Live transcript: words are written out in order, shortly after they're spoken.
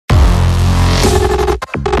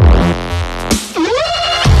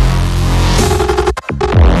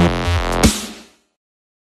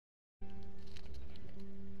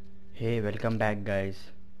Welcome back, guys.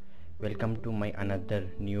 Welcome to my another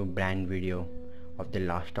new brand video of The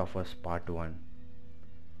Last of Us Part 1.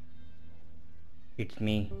 It's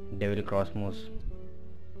me, Devil Cosmos.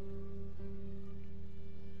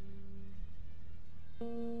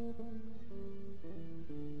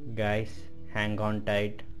 Guys, hang on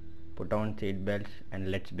tight, put on seat belts and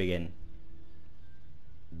let's begin.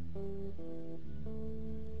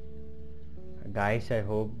 Guys, I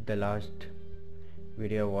hope the last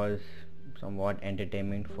video was somewhat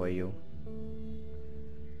entertainment for you.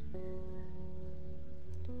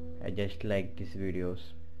 I just like these videos.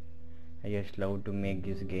 I just love to make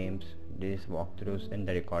these games, these walkthroughs and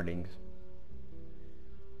the recordings.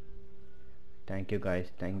 Thank you guys,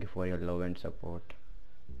 thank you for your love and support.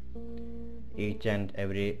 Each and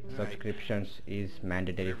every subscriptions is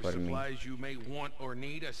mandatory for me. Supplies you may want or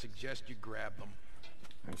need, I suggest you grab them.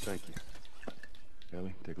 Right, thank you.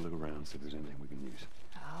 Ellie, take a look around, see if there's anything we can use.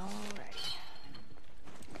 Alright.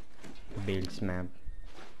 Builds map.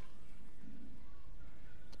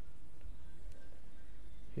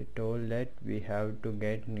 He told that we have to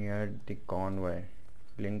get near the convoy.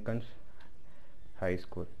 Lincoln's High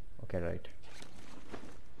School. Okay, right.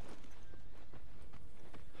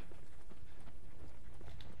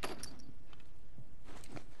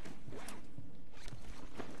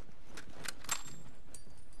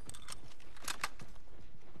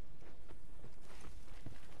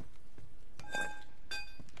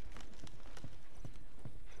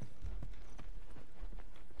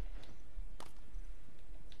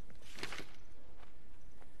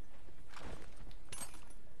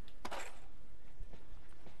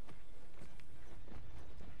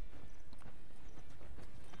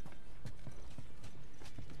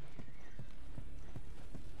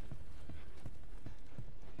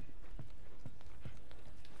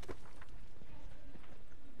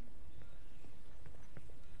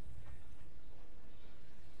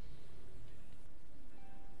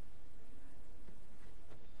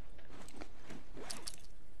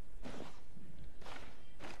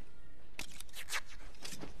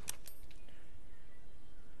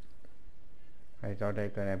 I thought I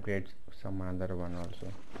can upgrade some other one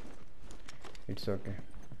also. It's okay.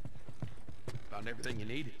 Found everything you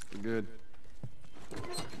need? We're good.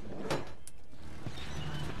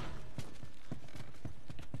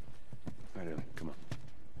 Alright, Ellie, come on.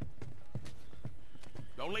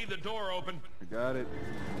 Don't leave the door open. I got it.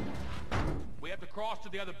 We have to cross to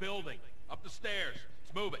the other building. Up the stairs.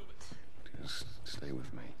 Let's move it. Just stay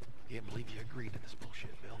with me. Can't believe you agreed to this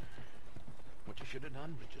bullshit, Bill. What you should have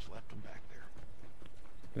done was just left them back there.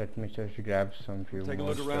 Let me just grab some few Take a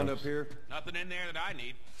more look around stuffs. up here. Nothing in there that I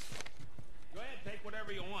need. Go ahead, take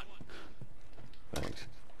whatever you want. Thanks.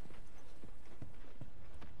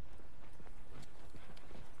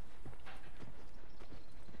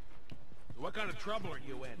 So what kind of trouble are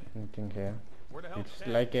you in? Anything here? Where the hell It's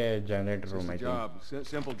like a generator room, I Just a think. job.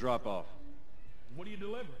 Simple drop-off. What are you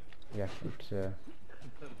delivering? Yeah, it's a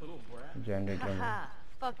That little brat? generator room. Haha.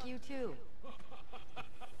 Fuck you too.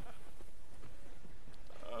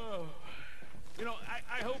 Oh. You know,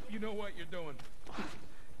 I hope you know what you're doing.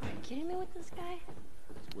 Are you kidding me with this guy?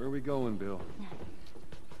 Where are we going, Bill?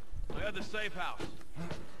 I had the safe house.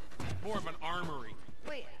 More of an armory.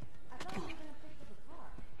 Wait, I thought you were gonna fix up a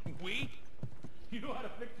car. We? You know how to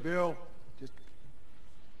fix it? Bill, just...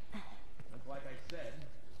 That's like I said.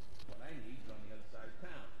 What I need is on the other side of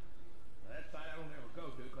town. Now, that side I don't ever go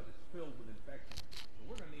to because it's filled with infections. So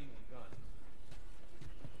we're gonna need more guns.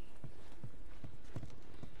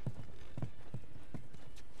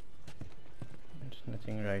 There's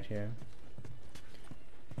nothing right here.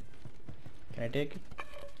 Can I take it?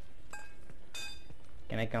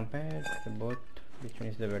 Can I compare the both? Which one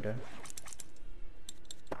is the better?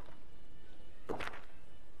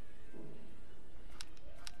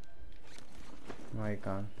 No, I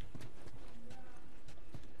can't.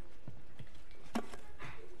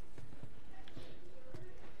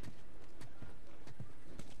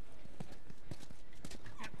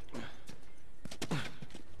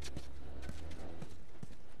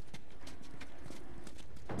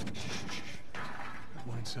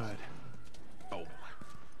 One inside. Oh,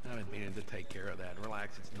 I've been meaning to take care of that.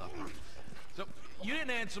 Relax, it's nothing. So, you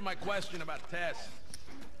didn't answer my question about Tess.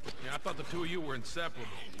 I thought the two of you were inseparable.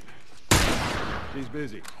 She's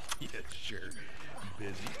busy. Yeah, sure.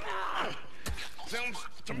 Busy. Sounds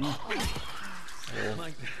to me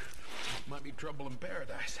like might be trouble in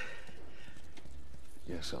paradise.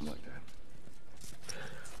 Yeah, something like that.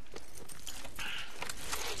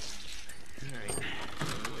 All right,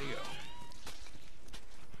 here we go.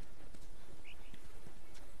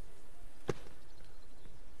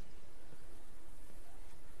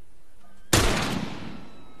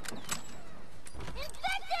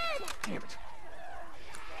 Damn it.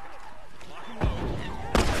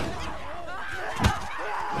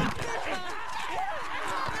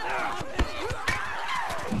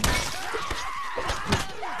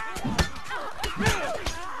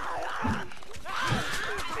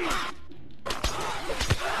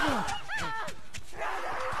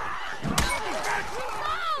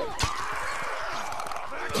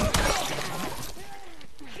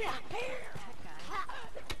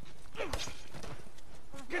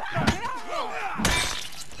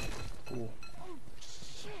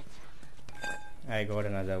 I got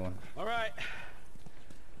another one. All right.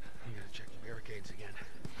 You gotta check the barricades again.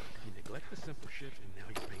 You neglect the simple shit, and now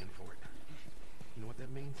you're paying for it. You know what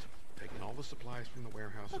that means? Taking all the supplies from the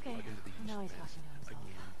warehouse and Okay, plug into the now he's fence talking to himself.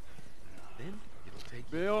 again. Then it'll take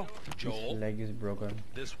Bill? Joel His leg is broken.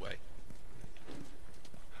 this way.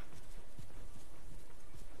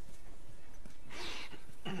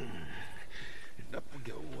 And up we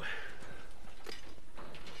go.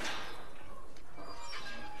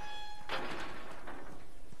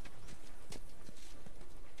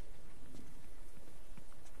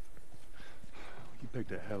 You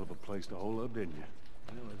picked a hell of a place to hole up, didn't you?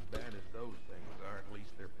 Well, as bad as those things are, at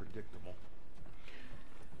least they're predictable.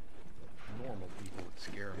 Normal people would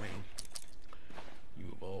scare me.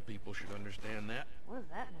 You of all people should understand that. What does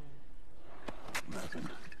that mean? Nothing.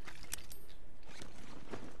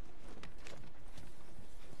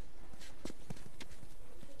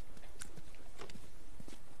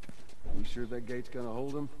 You sure that gate's gonna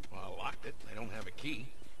hold them? Well, I locked it. They don't have a key.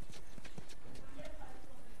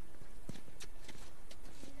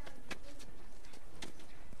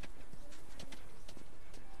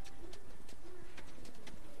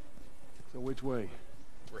 So which way?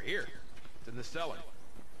 We're here. It's in the cellar.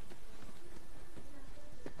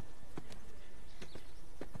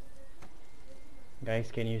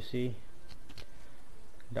 Guys, can you see?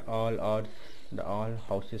 The all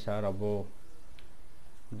houses are above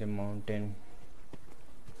the mountain.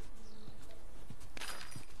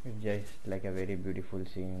 It's just like a very beautiful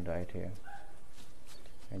scene right here.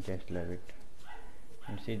 I just love it.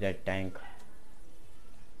 And see that tank,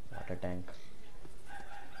 water tank.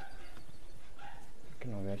 Okay,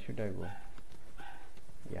 now where should I go?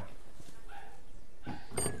 Yeah.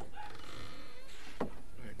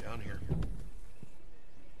 Right down here.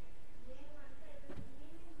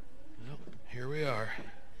 Well, here we are.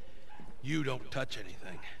 You don't touch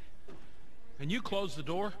anything. And you close the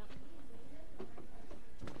door?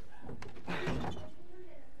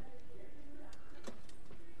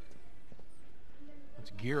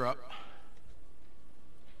 Let's gear up.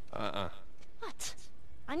 What?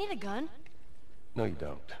 I need a gun. No, you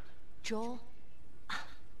don't. Joel,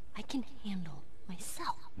 I can handle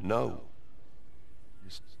myself. No.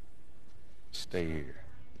 Just stay here.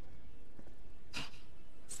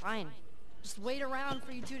 Fine. Just wait around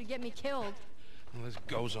for you two to get me killed. Well, this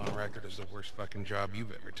goes on record as the worst fucking job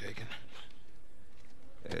you've ever taken.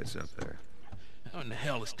 It's up there. How in the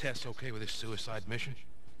hell is Tess okay with this suicide mission?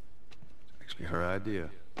 Actually, her idea.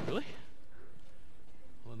 Really?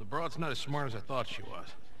 Well, the broad's not as smart as I thought she was.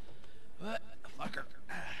 But, fuck her.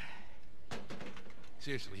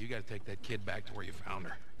 Seriously, you gotta take that kid back to where you found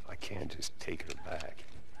her. I can't just take her back.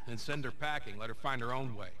 And send her packing, let her find her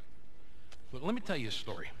own way. But let me tell you a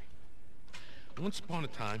story. Once upon a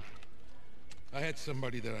time, I had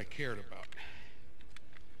somebody that I cared about.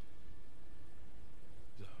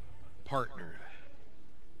 A partner.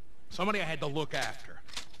 Somebody I had to look after.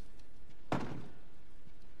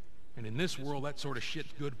 And in this world, that sort of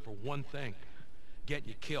shit's good for one thing. Getting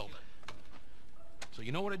you killed. So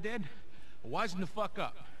you know what I did? I wisened the fuck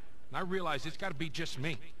up. And I realized it's gotta be just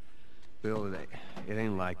me. Bill, it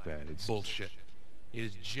ain't like that. It's Bullshit. It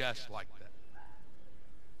is just like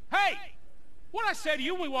that. Hey! What'd I say to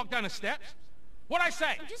you when we walked down the steps? What'd I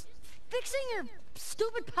say? I'm just fixing your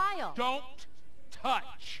stupid pile. Don't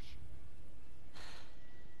touch.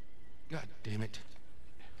 God damn it.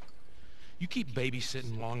 You keep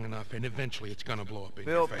babysitting long enough and eventually it's gonna blow up in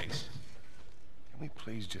Bill, your face. Can we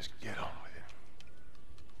please just get on with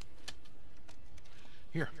it?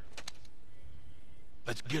 Here.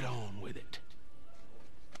 Let's get on with it.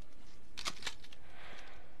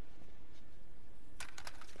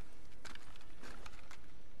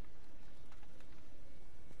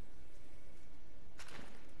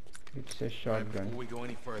 It's a Right, shotgun. before we go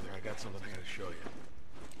any further, I got something I gotta show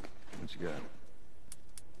you. What you got?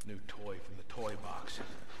 New toy from the toy box.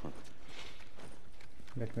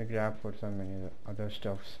 Let me grab for some many other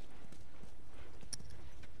stuffs.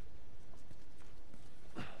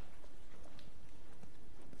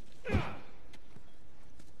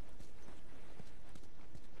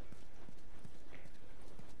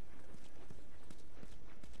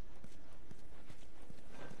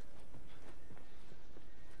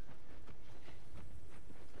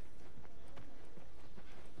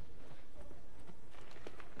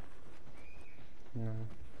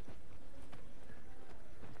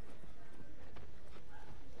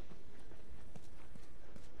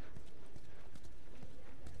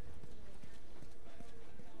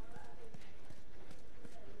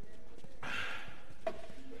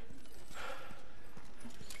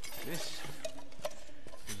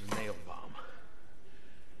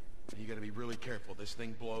 careful. This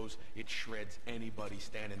thing blows, it shreds anybody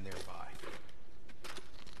standing nearby.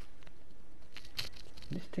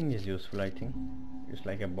 This thing is useful, I think. It's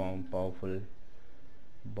like a bomb, powerful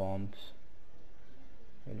bombs.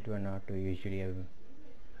 L2 and R2 usually have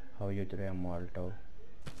how you throw a Molotov.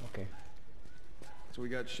 Okay. So we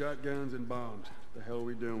got shotguns and bombs. The hell are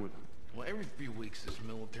we doing with them? Well, every few weeks this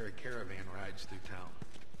military caravan rides through town.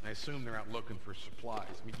 I assume they're out looking for supplies.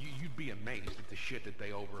 I mean, you'd be amazed at the shit that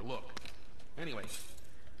they overlook. Anyway,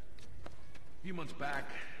 a few months back,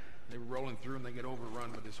 they were rolling through and they get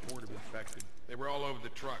overrun with this horde of infected. They were all over the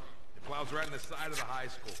truck. It plows right in the side of the high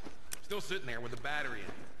school. Still sitting there with the battery in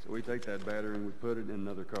it. So we take that battery and we put it in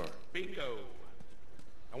another car. Bingo!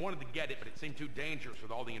 I wanted to get it, but it seemed too dangerous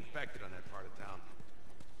with all the infected on that part of town.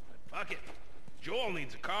 But fuck it. Joel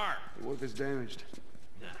needs a car. What if it's damaged?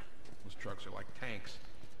 Nah, those trucks are like tanks.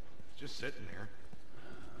 It's just sitting there.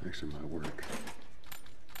 Actually might work.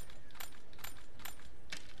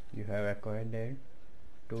 You have acquired there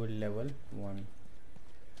tool level 1.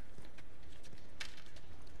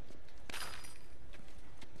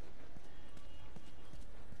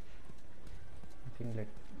 I think that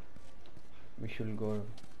we should go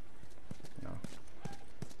now.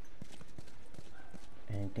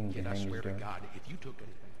 Anything Kid, I behind swear this to door? God, if you took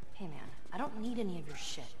anything... Hey man, I don't need any of your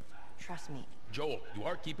shit. Trust me. Joel, you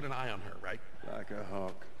are keeping an eye on her, right? Like a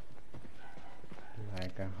hawk.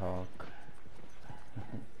 Like a hawk.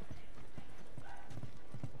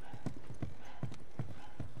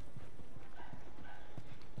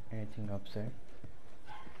 Anything upside?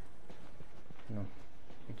 No,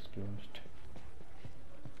 it's closed.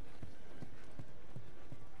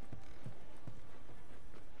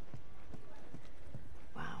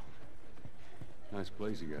 Wow. Nice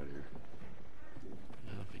place you got here.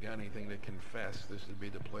 Well, if you got anything to confess, this would be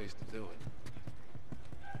the place to do it.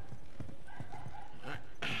 Alright.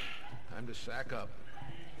 Time to sack up.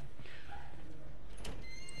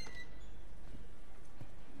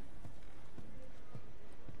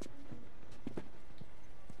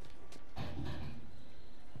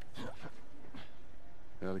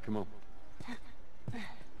 Ellie, come on.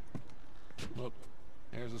 Look,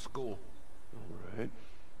 there's the school. All right.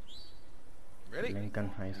 Ready?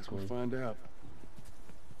 Lincoln High Guess School. we'll find out.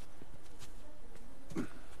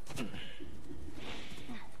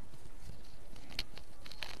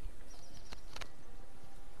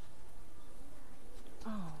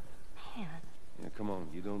 Oh, man. Yeah, come on.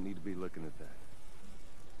 You don't need to be looking at that.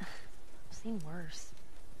 I've seen worse.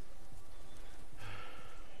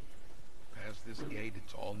 Past this gate,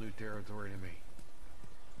 it's all new territory to me.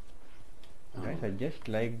 Guys, I just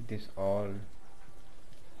like this all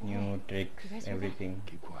new tricks, You guys heard that? everything.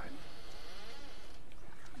 Keep quiet.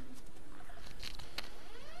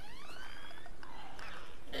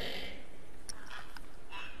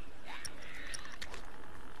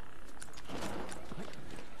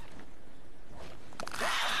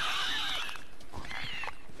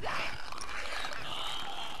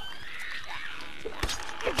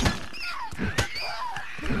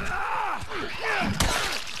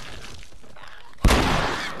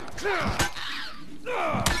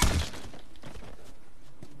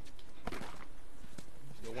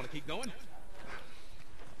 Still want to keep going?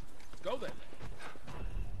 Go then.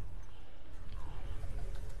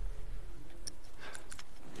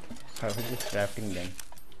 I was just crafting them.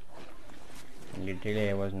 Literally,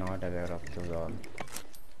 I was not aware of those all.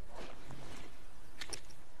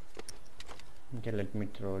 Okay, let me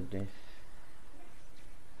throw this.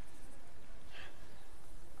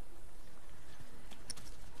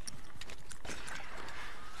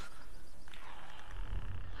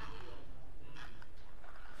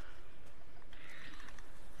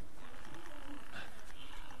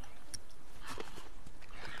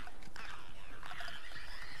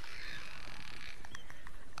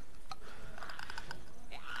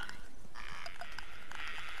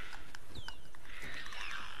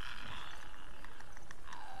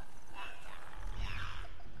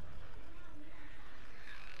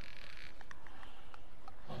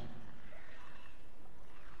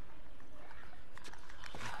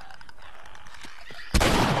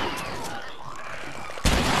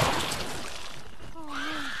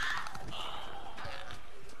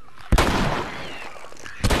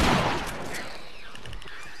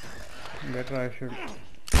 Better I should.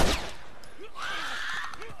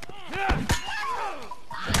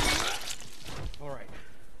 All right.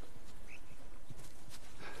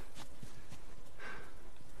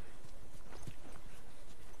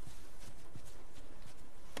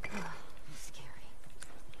 Scary.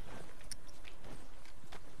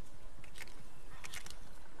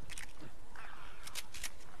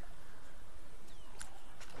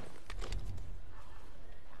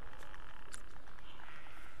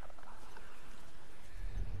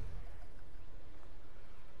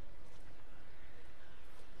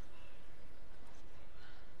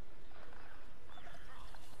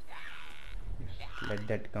 let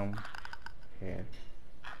that come here.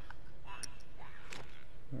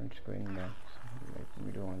 It's going back. Let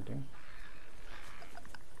me do one thing.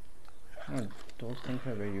 Oh, those things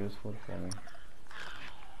are very useful for me.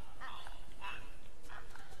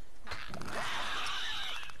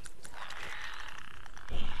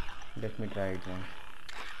 Let me try it once.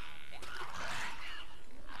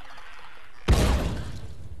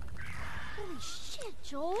 Holy shit,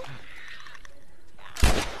 Joel!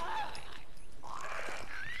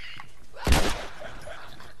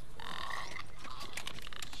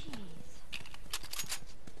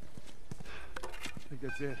 I think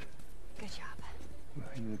that's it. Good job. Well,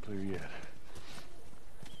 ain't really clear yet.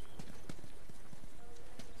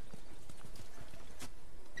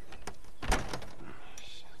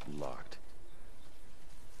 Locked.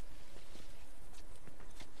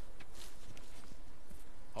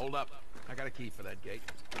 Hold up. I got a key for that gate.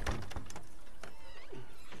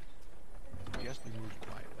 Just move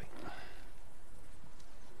quietly.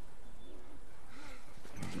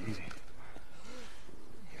 Easy.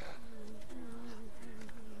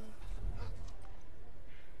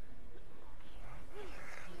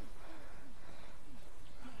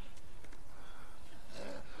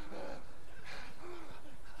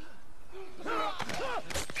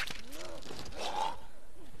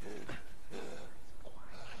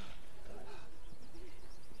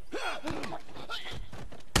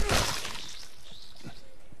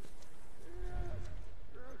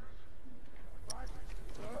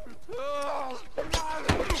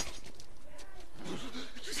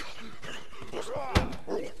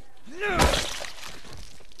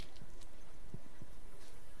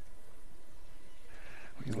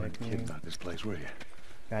 You weren't kidding about this place, were you?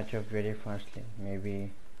 Patch up very fastly.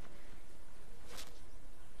 Maybe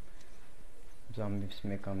zombies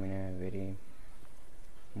may come in a very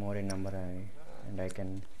more in number and I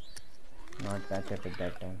can not patch up at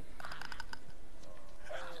that time.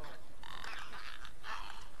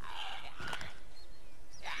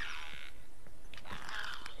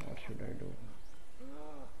 What should I do?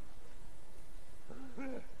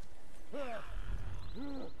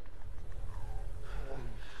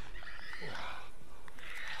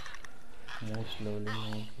 Move slowly,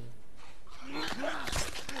 move slowly.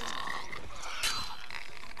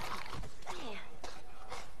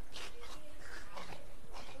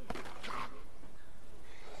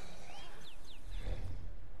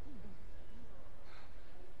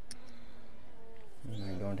 I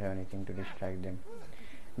don't have anything to distract them.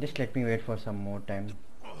 Just let me wait for some more time to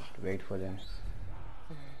wait for them.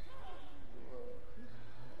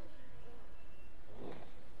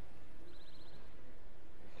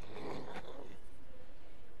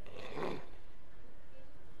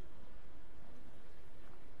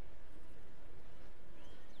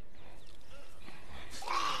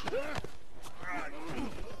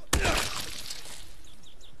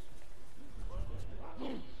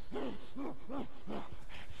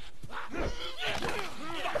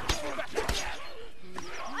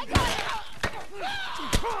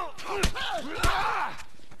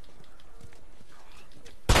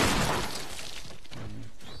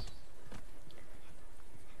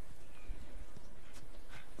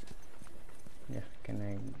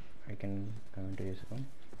 Yeah, I can come into this room.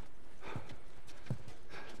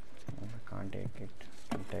 I can't take it.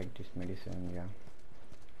 Can take this medicine, yeah.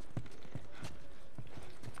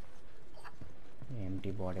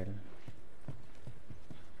 Empty bottle.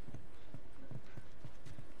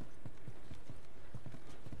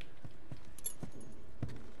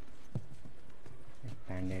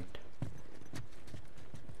 Bandit.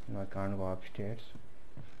 No, I can't go upstairs.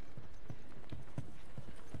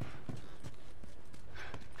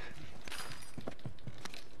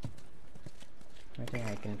 I think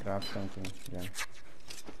I can craft something. Yeah.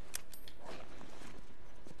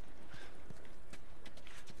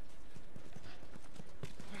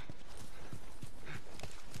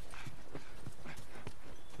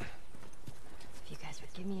 If you guys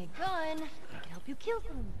would give me a gun, I can help you kill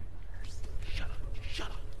them. Shut up.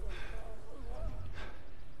 Shut up.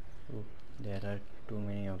 Ooh, there are too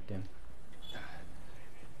many of them.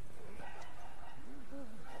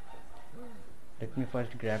 Let me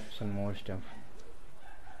first grab some more stuff.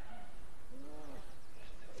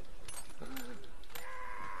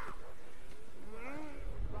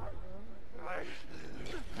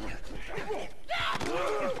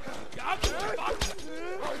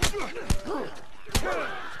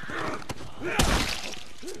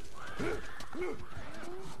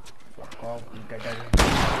 Fuck off, get out of here.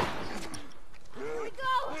 Here we go!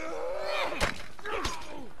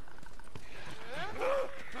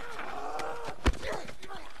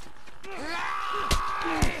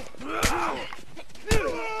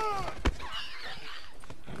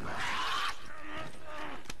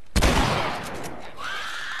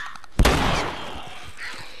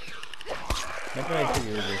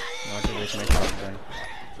 Not with my shotgun.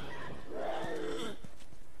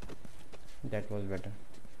 That was better.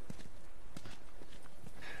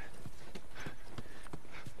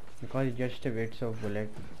 Because it just a waste of bullet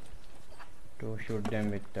to shoot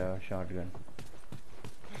them with shotgun.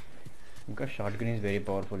 Because shotgun is very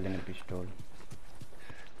powerful than a pistol.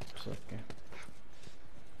 It's okay.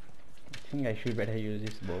 I think I should better use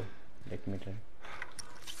this bow. Let me try.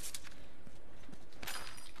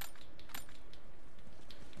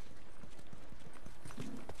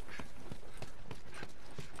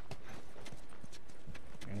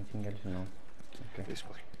 Anything else? No. Okay. This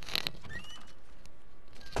way.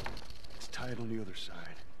 It's tied on the other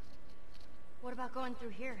side. What about going through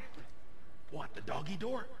here? What, the doggy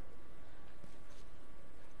door?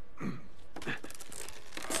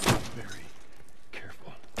 Very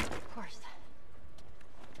careful. Of course.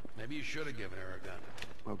 Maybe you should have given her a gun.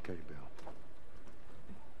 Okay, Bill.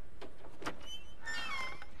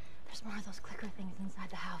 There's more of those clicker things inside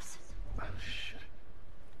the house. Oh, shit.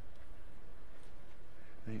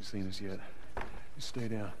 They ain't seen us yet. You stay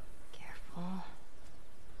down. Careful.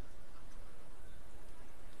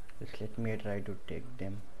 Just let me try to take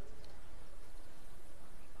them.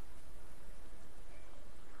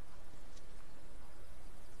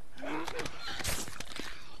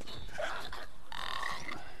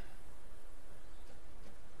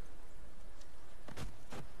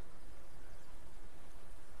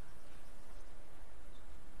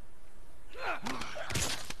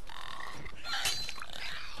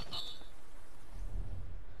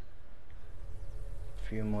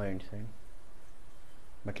 Few more inside,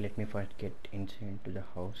 but let me first get inside into the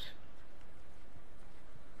house.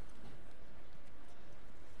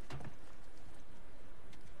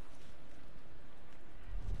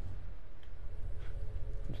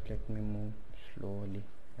 Just let me move slowly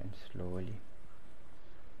and slowly.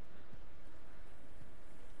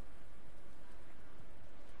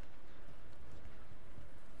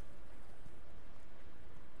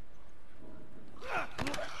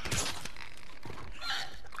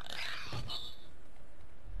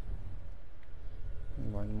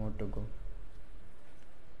 One more to go.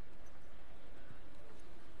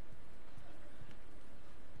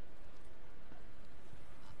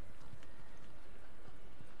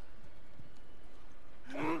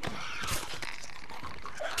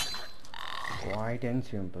 Quite and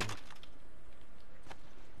simple.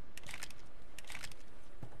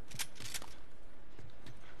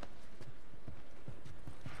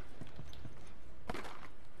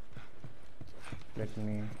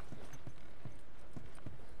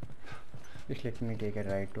 Let me take a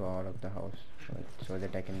ride to out of the house so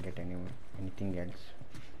that I can get anything else.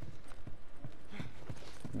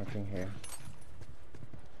 Nothing here.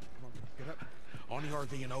 Come on, get up. On the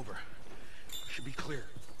RV and over. Should be clear.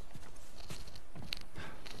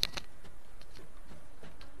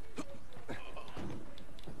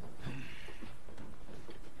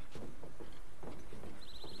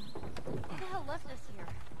 What the hell left us here?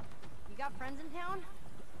 You got friends in town?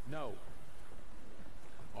 No.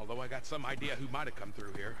 Although I got some idea who might have come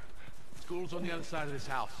through here. School's on the other side of this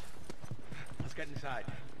house. Let's get inside.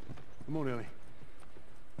 Come on, Ellie.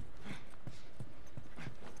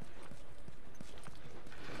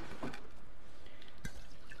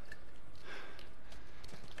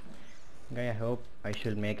 Guys, I hope I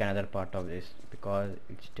should make another part of this because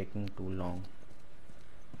it's taking too long.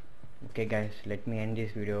 Okay guys, let me end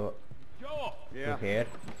this video to here,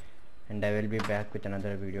 and I will be back with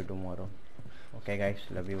another video tomorrow. Okay guys,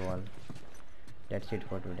 love you all. That's it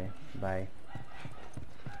for today. Bye.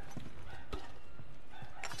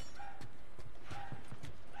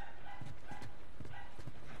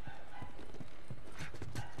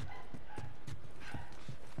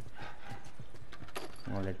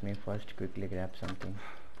 Now let me first quickly grab something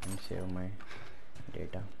and save my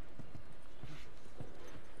data.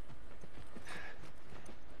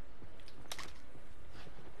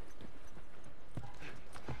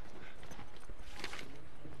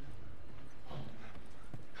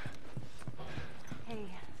 Hey,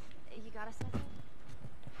 you got a second?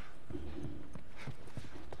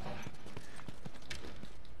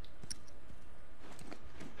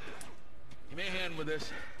 Give me a hand with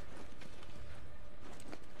this.